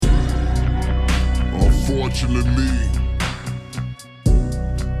Unfortunately,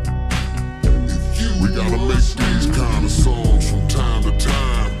 we gotta make these kind of songs from time to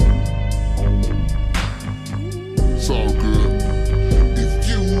time. It's all good.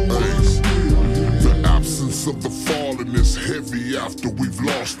 The absence of the fallen is heavy after we've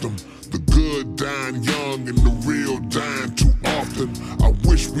lost them. The good dying young and the real dying too often. I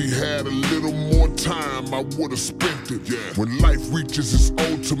wish we had a little more time, I would've spent it. When life reaches its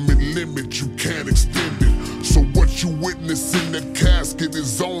ultimate limit, you can't extend it. So what you witness in that casket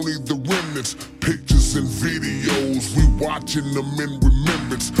is only the remnants. Pictures and videos, we watching them in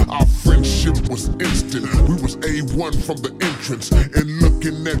remembrance. Our friendship was instant, we was A1 from the entrance. And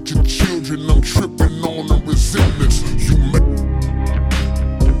looking at your children, I'm tripping on the resemblance. You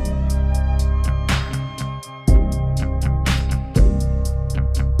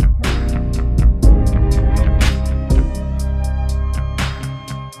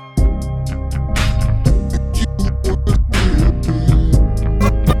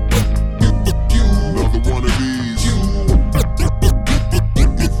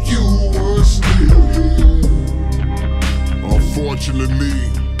Unfortunately,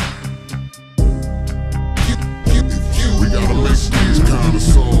 we gotta make these kind of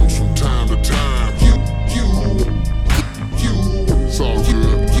songs from time to time. It's all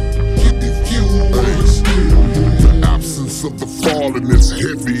good. The absence of the fallen is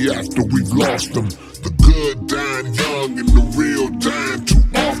heavy after we've lost them. The good dying young and the real dying too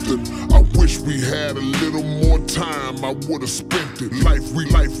often. I wish we had a little more time, I would've spent it.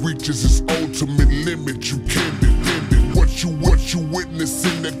 Life reaches its ultimate limit, you can't defend it. What you witness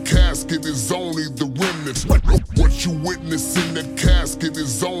in that casket is only the remnants. What you witness in that casket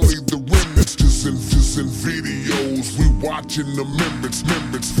is only the remnants. Just in videos, we watching the members.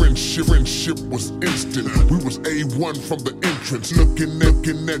 Friendship was instant. We was A1 from the entrance. Looking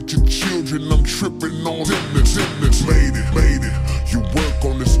at your children, I'm tripping on them. Made it. Your work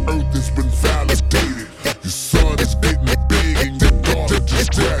on this earth has been validated. Your son is getting big and your daughter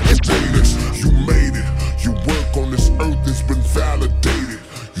just graduated. You made it. Your work on this earth has been validated.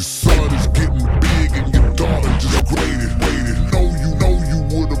 Your son is getting big and your daughter just graded. Know you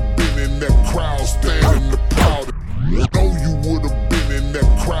would've been in that crowd standing the proudest. Know you would've been in that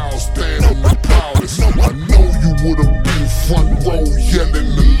crowd standing the proudest. I know you would've been front row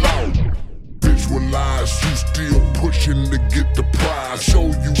yelling the loudest. Visualize you still pushing to get the prize. Show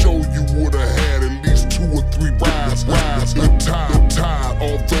you would've had at least 2 or 3 rides. Tied,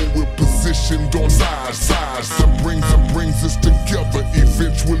 although we're positioned on sides. That brings us together,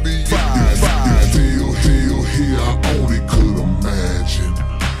 eventually Still here, I only could imagine.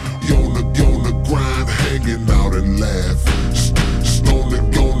 You on the grind, hanging out and laughing. Just on the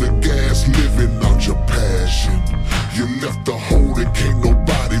gas, living out your passion. You left the hole and can't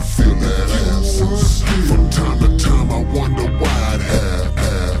nobody feel that absence. From time to time, I wonder why it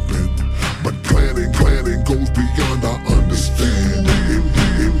happened. But planning goes beyond our understanding.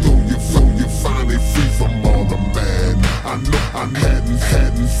 And though you're finally free from all the mad, I know I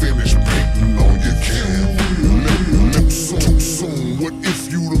hadn't finished painting on your canvas. Too soon. What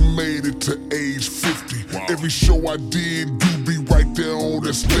if you'd have made it to age 50? Every show I did, you'd be right there on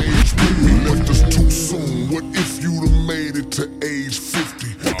that stage with me. Left us too soon. What if you'd have made it to age 50?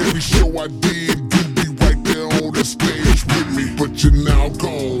 Every show I did, you'd be right there on that stage with me. But you're now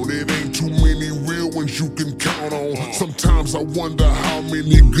gone. It ain't too many real ones you can count on. Sometimes I wonder how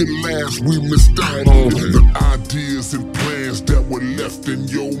many good laughs we missed out on. The ideas and plans that were left in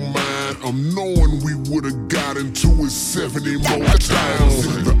your mind, I'm knowing we would've got into it 70 more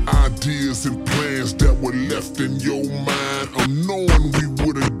times. The ideas and plans that were left in your mind, I'm knowing we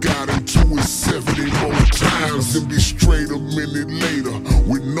would've got into it 70 more times. And be straight a minute later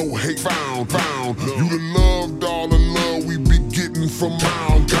with no hate found. You'd have loved all the love we be getting from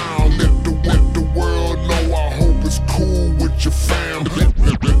down. Let the world know I hope it's cool with your fam. Let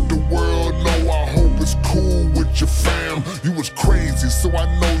the world know I hope it's cool with your fam. You was crazy, so I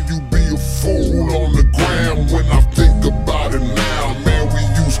know you be a fool on the gram. When I think about it now, man, we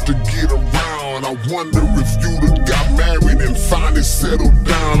used to get around. I wonder if you'd have got married and finally settled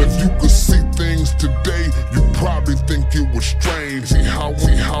down. If you could see things today, you probably think it was strange. See how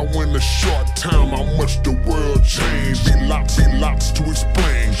in a short time, how much the world changed. Be lots to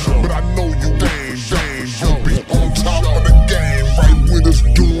explain, but I know you you'll be on top of the game, right with us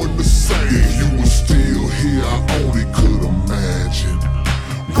doing the same. If you were still here, I only could imagine.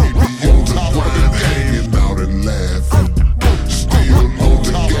 Maybe on the grind, hanging out and laughing. Still on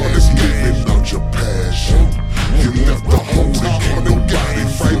the gas, living out your passion. You left the hole and can't nobody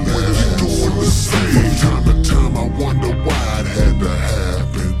feel that doing the same. From time to time, I wonder why it had to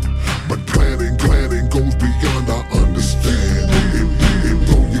happen. But planning goes beyond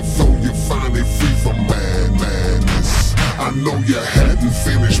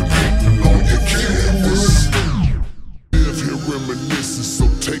missing, so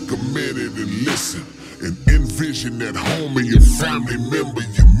take a minute and listen. And envision that homie or family member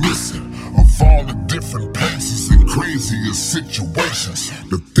you're missing. Of all the different places and crazier situations,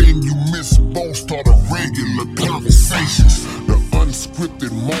 the thing you miss most are the regular conversations, the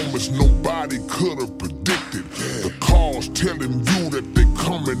unscripted moments nobody could have predicted, the calls telling you that they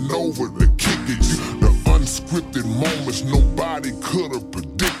coming over to kick it. The unscripted moments nobody could have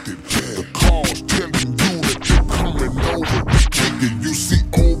predicted, the calls telling you that they coming over to kick it. You see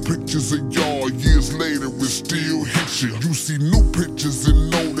old pictures of y'all years later, it still hits you. You see new pictures and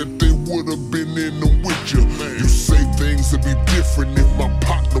know that they would have been in them with you. You say things would be different if my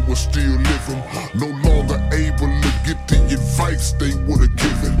partner was still living, no longer able to get the advice they would have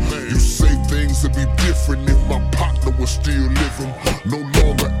given. You say things would be different if my partner was still living, no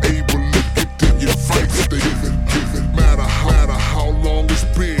longer able to get the advice they given. Matter how long it's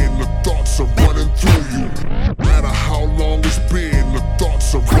been, the thoughts are running through you. Matter how long it's been, the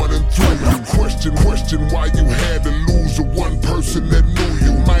thoughts are running through you. Question why you had to lose the one person that knew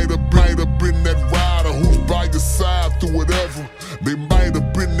you. Might have been that rider who's by your side through whatever. They might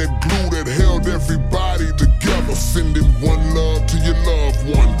have been that glue that held everybody together. Sending one love to your loved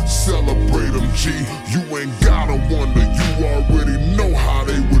one. Celebrate them, G. You ain't gotta wonder. You already know how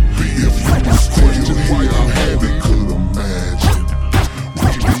they would be if you was question why you had to could imagine.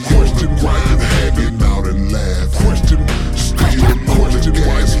 Question why you had it out and laugh. Question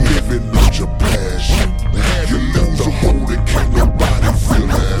why you living out your passion. You left the hole that can't nobody feel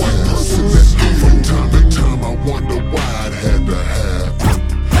that. One person that knew from time to time, I wonder why it had to happen.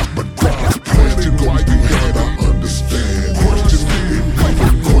 But God's question why you had to understand. Question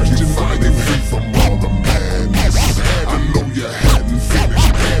why you free from all the madness. I know you hadn't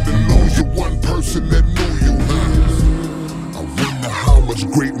finished. Had to know you one person that knew you. I wonder how much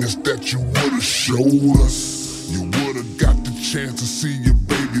greatness that you would've showed us. You would've got the chance to see your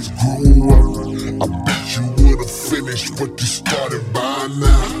babies grow up. I bet you would've finished what you started by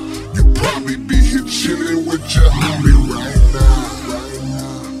now. You'd probably be here chilling with your homie right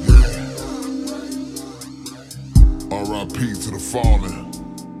now. R.I.P. to the fallen.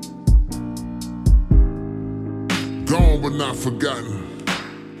 Gone but not forgotten.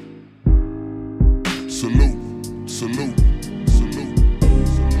 Salute, salute.